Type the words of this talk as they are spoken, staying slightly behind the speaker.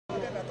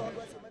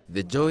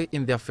The joy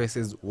in their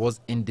faces was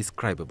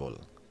indescribable.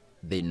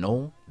 They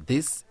know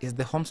this is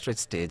the homestretch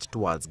stage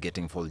towards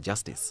getting full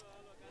justice.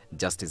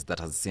 Justice that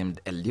has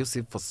seemed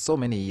elusive for so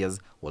many years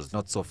was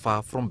not so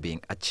far from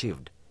being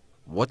achieved.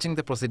 Watching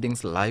the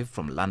proceedings live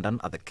from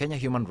London at the Kenya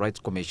Human Rights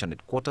Commission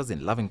headquarters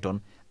in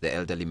Lavington, the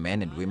elderly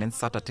men and women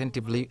sat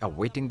attentively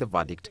awaiting the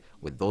verdict,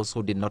 with those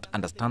who did not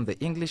understand the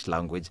English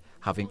language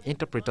having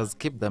interpreters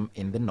keep them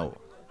in the know.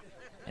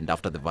 And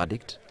after the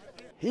verdict,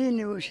 hii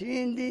ni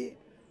ushindi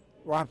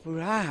wa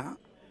furaha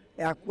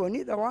ya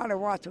kuonyesha wale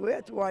watu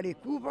wetu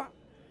walikufa,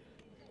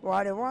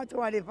 wale watu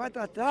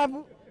walipata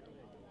taabu,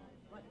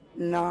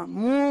 na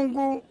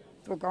Mungu,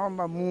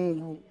 tukaomba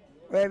Mungu,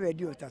 wewe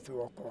ndio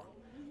utatuokoa.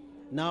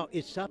 Now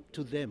it's up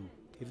to them.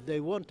 If they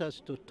want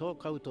us to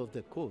talk out of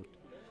the court,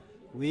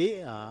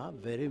 we are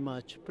very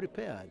much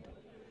prepared.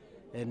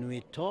 And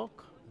we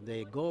talk,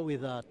 they go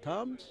with our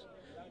terms,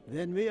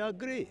 then we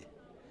agree.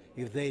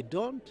 If they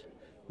don't,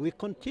 we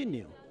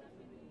continue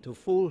to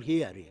full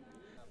hearing.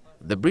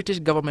 The British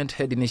government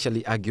had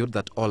initially argued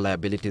that all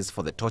liabilities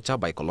for the torture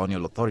by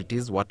colonial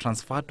authorities were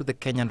transferred to the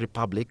Kenyan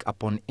Republic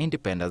upon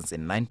independence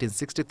in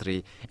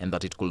 1963 and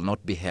that it could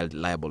not be held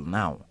liable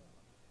now.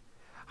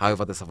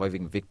 However, the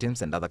surviving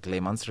victims and other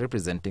claimants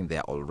representing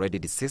their already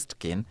deceased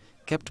kin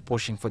kept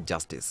pushing for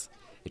justice.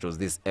 It was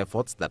these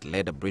efforts that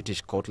led a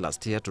British court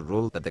last year to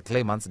rule that the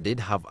claimants did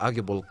have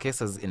arguable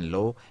cases in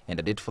law, and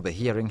a date for the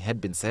hearing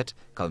had been set,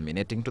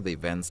 culminating to the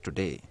events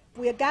today.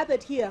 We are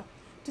gathered here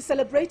to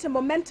celebrate a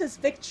momentous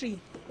victory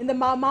in the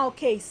Mau Mau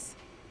case.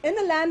 In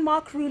the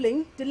landmark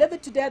ruling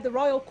delivered today at the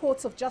Royal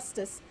Courts of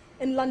Justice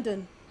in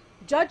London,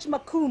 Judge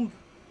McCombe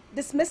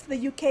dismissed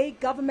the UK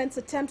government's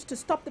attempt to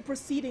stop the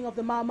proceeding of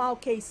the Mau Mau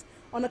case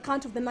on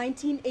account of the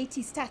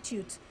 1980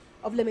 Statute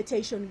of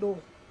Limitation Law.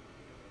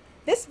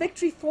 This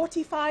victory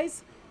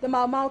fortifies the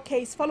Mau Mau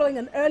case following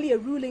an earlier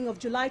ruling of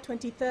July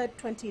 23,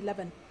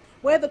 2011,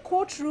 where the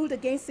court ruled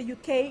against the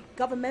UK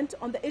government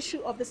on the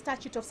issue of the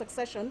statute of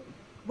succession,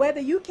 where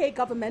the UK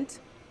government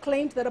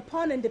claimed that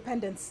upon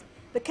independence,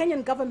 the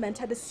Kenyan government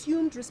had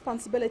assumed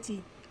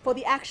responsibility for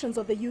the actions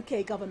of the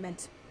UK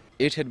government.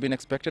 It had been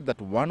expected that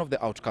one of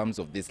the outcomes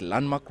of this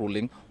landmark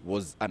ruling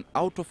was an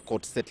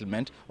out-of-court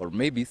settlement or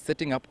maybe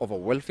setting up of a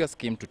welfare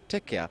scheme to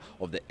take care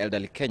of the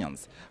elderly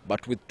Kenyans.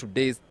 But with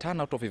today's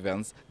turnout of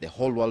events, the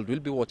whole world will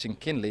be watching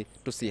keenly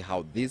to see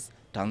how this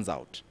turns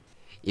out.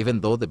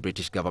 Even though the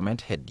British government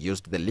had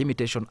used the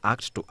Limitation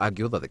Act to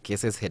argue that the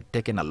cases had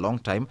taken a long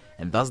time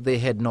and thus they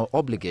had no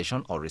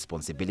obligation or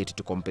responsibility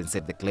to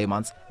compensate the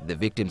claimants, the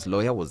victims'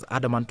 lawyer was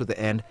adamant to the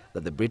end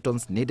that the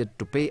Britons needed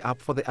to pay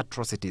up for the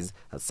atrocities,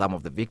 as some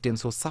of the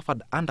victims who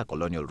suffered under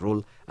colonial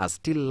rule are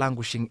still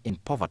languishing in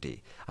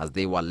poverty, as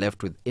they were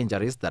left with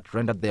injuries that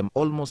rendered them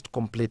almost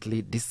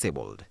completely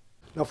disabled.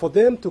 Now, for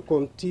them to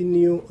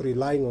continue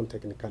relying on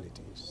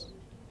technicalities,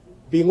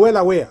 being well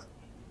aware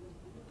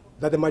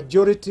that the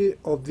majority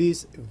of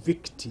these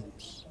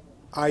victims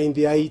are in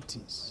their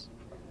 80s,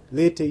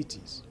 late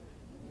 80s,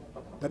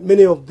 that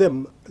many of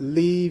them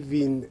live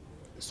in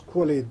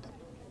squalid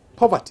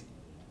poverty,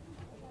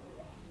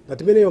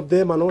 that many of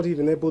them are not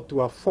even able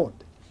to afford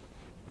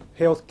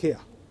health care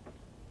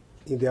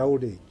in their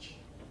old age.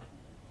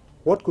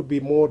 What could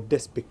be more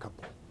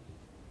despicable?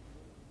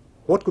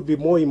 What could be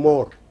more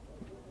immoral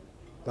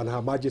than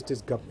Her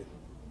Majesty's government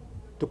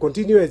to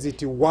continue as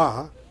it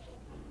were,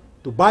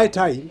 to buy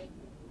time,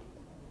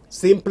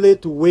 simply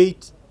to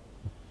wait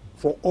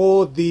for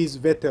all these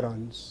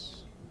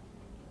veterans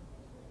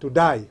to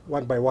die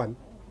one by one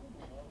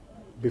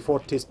before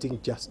tasting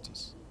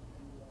justice?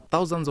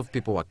 Thousands of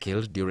people were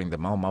killed during the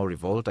Mau Mau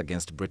revolt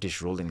against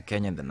British rule in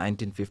Kenya in the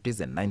 1950s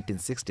and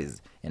 1960s,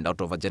 and out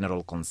of a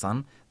general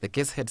concern, the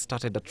case had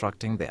started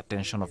attracting the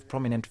attention of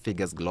prominent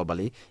figures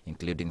globally,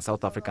 including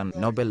South African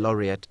Nobel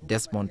laureate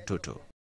Desmond Tutu.